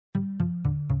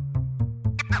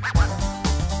Yeah.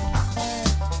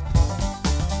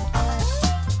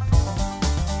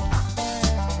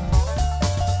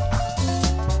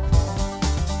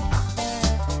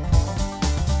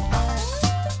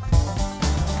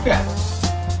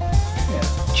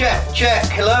 Check, check,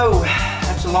 hello.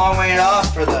 That's a long way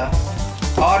off for the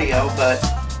audio, but...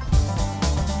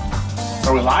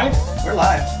 Are we live? We're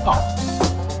live. Oh.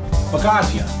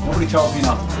 Bagazia. Nobody tells me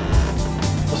nothing.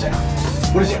 What's that?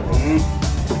 What is that?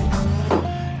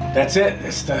 That's it.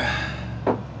 It's the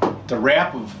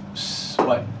wrap of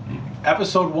what?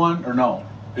 Episode 1 or no?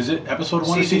 Is it episode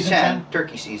 1 of season 10?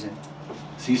 Turkey season.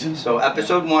 Season? So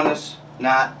episode 1 is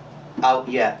not out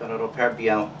yet, but it'll probably be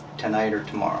out tonight or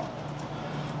tomorrow,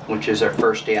 which is our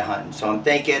first day of hunting. So I'm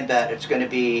thinking that it's going to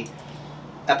be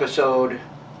episode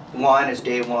 1 is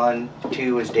day 1,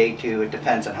 2 is day 2. It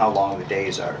depends on how long the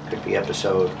days are. It could be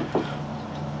episode,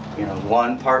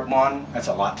 1, part 1. That's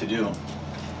a lot to do.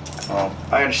 I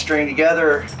got to string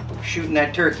together shooting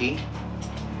that turkey.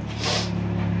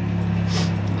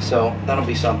 So that'll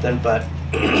be something, but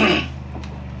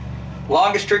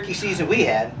longest turkey season we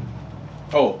had.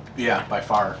 Oh, yeah, by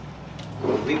far.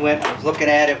 We went, I was looking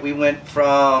at it, we went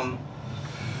from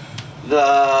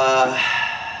the...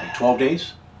 Like 12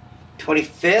 days?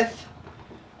 25th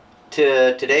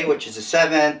to today, which is the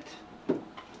 7th.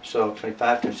 So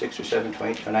 25, 26, 27,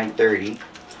 28, 29, 30.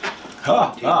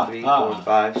 2, 3, 4,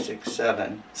 5, 6,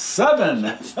 7.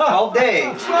 7! 12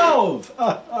 days. 12!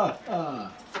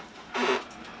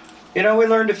 We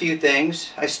learned a few things.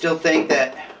 I still think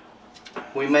that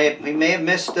we may have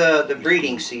missed the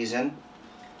breeding season.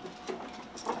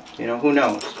 Who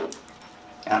knows?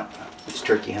 I don't know. It's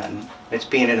turkey hunting. It's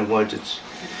being in the woods. It's,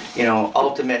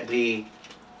 ultimately,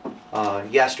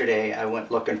 yesterday I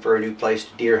went looking for a new place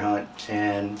to deer hunt,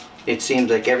 and it seems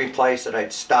like every place that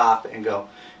I'd stop and go,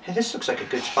 hey, this looks like a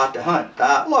good spot to hunt.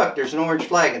 Look, there's an orange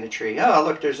flag in the tree. Oh,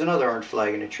 look, there's another orange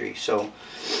flag in the tree. So,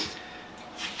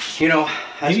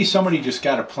 maybe somebody just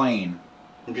got a plane.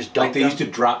 And just like they used to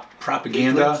drop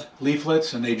propaganda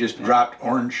leaflets and they just dropped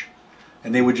orange,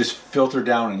 and they would just filter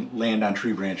down and land on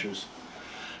tree branches.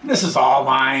 This is all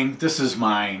mine. This is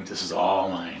mine. This is all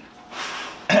mine.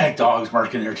 Dogs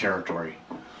marking their territory.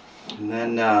 And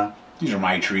then these are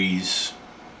my trees.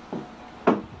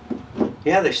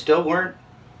 Yeah, they still weren't.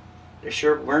 They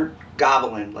sure weren't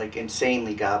gobbling, like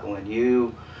insanely gobbling.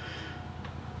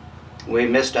 We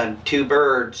missed on 2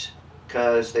 birds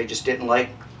because they just didn't like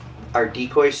our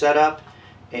decoy setup,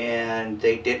 and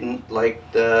they didn't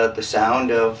like the sound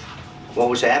of what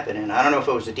was happening. I don't know if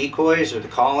it was the decoys or the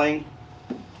calling.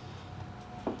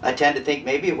 I tend to think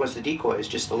maybe it was the decoys,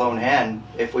 just the lone hen.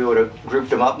 If we would have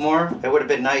grouped them up more, it would have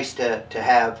been nice to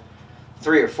have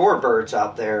 3 or 4 birds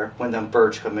out there when them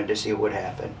birds come in to see what would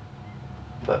happen.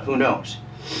 But who knows?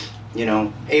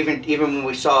 Even when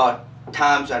we saw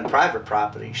toms on private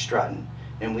property strutting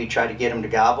and we tried to get them to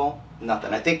gobble,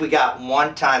 nothing. I think we got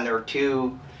one time there were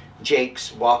 2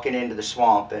 jakes walking into the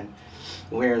swamp, and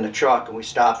we were in the truck and we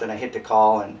stopped and I hit the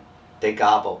call and they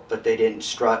gobbled, but they didn't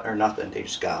strut or nothing. They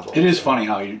just gobbled. It is funny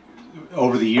how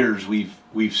over the years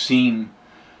we've seen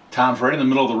toms right in the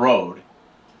middle of the road,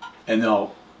 and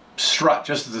they'll strut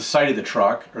just at the sight of the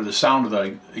truck or the sound of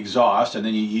the exhaust, and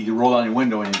then you roll down your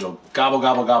window and you go gobble,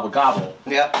 gobble, gobble, gobble.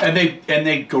 Yeah. And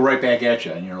they go right back at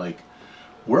you, and you're like,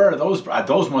 where are those?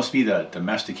 Those must be the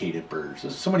domesticated birds.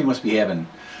 Somebody must be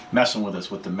messing with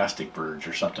us with domestic birds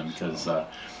or something, because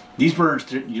these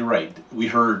birds, you're right, we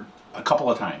heard a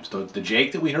couple of times. The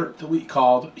jake that we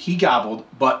called, he gobbled,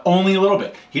 but only a little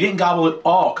bit. He didn't gobble at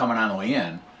all coming on the way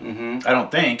in. Mm-hmm. I don't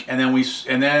think. And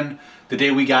then the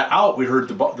day we got out, we heard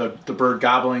the bird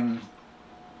gobbling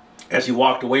as he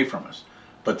walked away from us.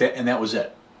 But that was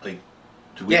it. Like,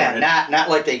 not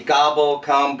like they gobble,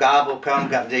 come, gobble, come,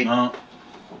 gobble. No.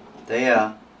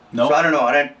 No. So I don't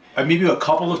know. Maybe a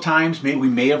couple of times, maybe we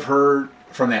may have heard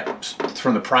from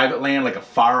the private land, like a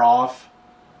far off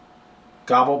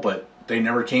gobble, but they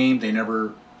never came. They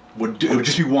never would. It would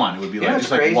just be one. It would be like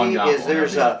just like one gobble. Is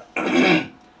there's the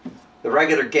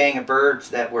regular gang of birds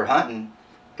that we're hunting.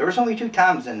 There was only 2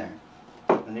 toms in there,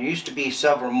 and there used to be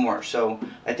several more. So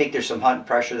I think there's some hunting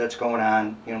pressure that's going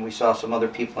on. We saw some other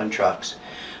people in trucks.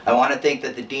 I want to think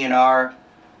that the DNR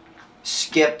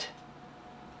skipped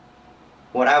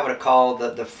what I would have called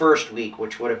the first week,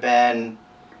 which would have been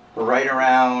right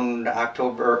around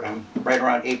right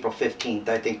around April 15th.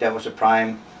 I think that was a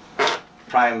prime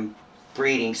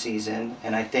breeding season,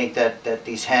 and I think that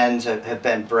these hens have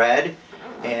been bred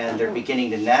and they're beginning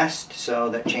to nest, so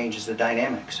that changes the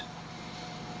dynamics.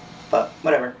 But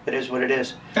whatever, it is what it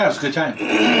is. Yeah, it was a good time.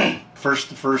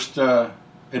 first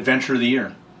adventure of the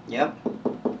year. Yep.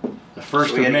 The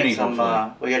first so of many,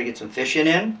 hopefully. We got to get some fishing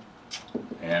in.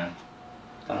 Yeah.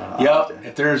 Yep.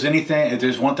 If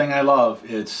there's one thing I love,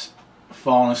 it's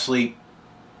falling asleep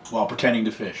while pretending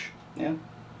to fish. Yeah.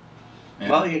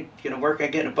 Well, you're going to work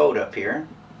on getting a boat up here.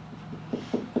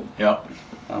 Yep.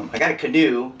 I got a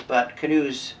canoe, but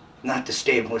canoe's not the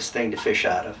stablest thing to fish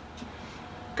out of.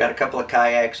 Got a couple of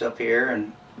kayaks up here,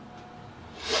 and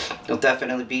there'll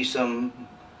definitely be some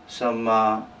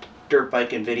dirt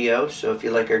biking videos. So if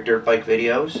you like our dirt bike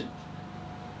videos,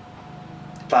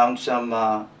 found some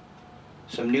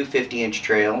new 50-inch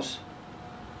trails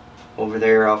over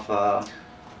there off.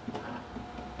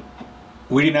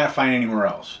 We did not find anywhere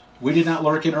else. We did not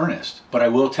lurk in earnest, but I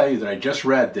will tell you that I just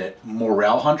read that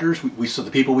morel hunters, we saw the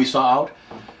people we saw out,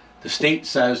 the state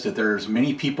says that there's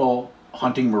many people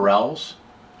hunting morels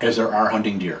as there are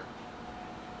hunting deer.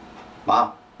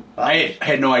 Wow. I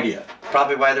had no idea.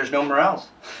 Probably why there's no morels.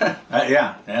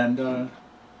 Yeah, and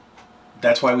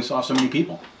that's why we saw so many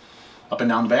people up and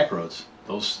down the back roads.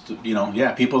 Those,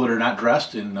 yeah, people that are not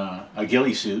dressed in a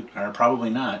ghillie suit are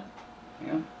probably not.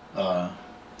 Yeah.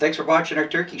 Thanks for watching our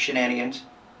turkey shenanigans.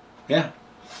 Yeah,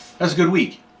 that's a good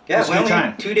week. Yeah, we only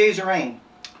had 2 days of rain.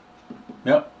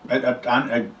 Yep,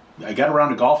 I got around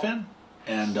to golfing,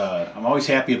 and I'm always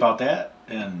happy about that.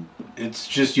 And it's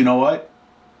just, you know what?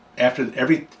 After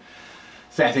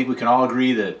I think we can all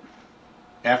agree that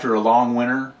after a long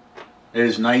winter, it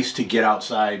is nice to get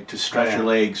outside, to stretch your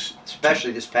legs.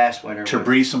 Especially this past winter. To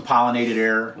breathe some pollinated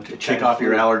air, to kick off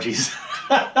your allergies.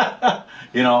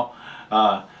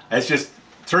 It's just...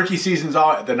 Turkey season's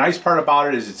all. The nice part about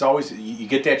it is it's always you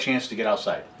get that chance to get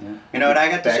outside. Yeah. You know what I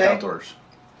got to say? Back outdoors.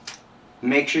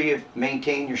 Make sure you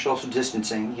maintain your social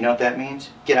distancing. You know what that means?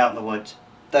 Get out in the woods.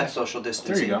 That's social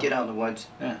distancing. There you go. Get out in the woods.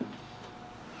 Yeah.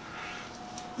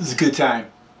 This is a good time.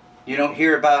 You don't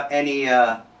hear about any.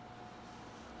 I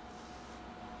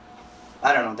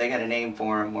don't know. They got a name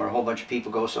for them where a whole bunch of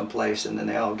people go someplace and then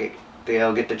they all get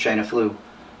the China flu.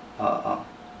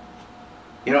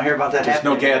 You don't hear about that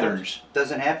happening. There's no gatherings.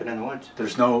 Doesn't happen in the woods.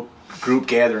 There's no group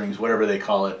gatherings, whatever they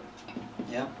call it.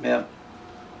 Yeah, yeah.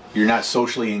 You're not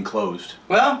socially enclosed.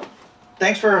 Well,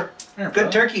 thanks for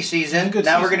good turkey season.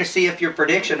 Now we're going to see if your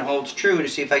prediction holds true to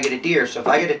see if I get a deer. So if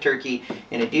I get a turkey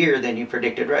and a deer, then you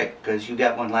predicted right because you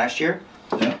got one last year.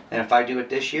 Yeah. And if I do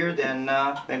it this year, then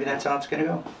maybe that's how it's going to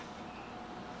go.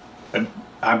 And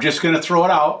I'm just going to throw it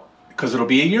out because it'll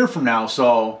be a year from now.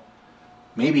 So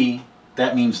maybe...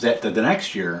 that means that the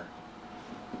next year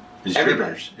is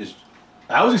Jerbears.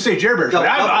 I was gonna say Jerbears, but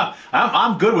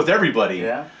I'm good with everybody.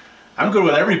 Yeah, I'm good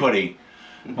with everybody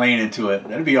laying into it.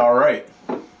 That'd be all right.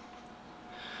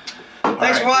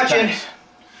 Thanks for watching.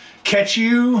 Catch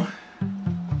you.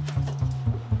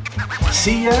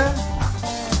 See ya.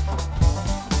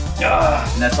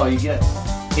 And that's all you get.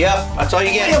 Yep, that's all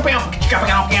you get.